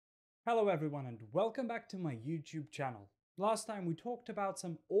Hello everyone and welcome back to my YouTube channel. Last time we talked about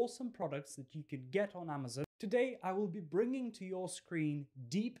some awesome products that you can get on Amazon. Today I will be bringing to your screen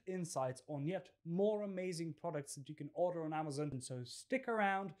deep insights on yet more amazing products that you can order on Amazon. So stick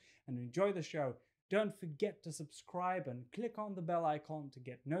around and enjoy the show. Don't forget to subscribe and click on the bell icon to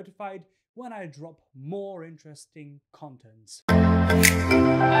get notified when I drop more interesting contents.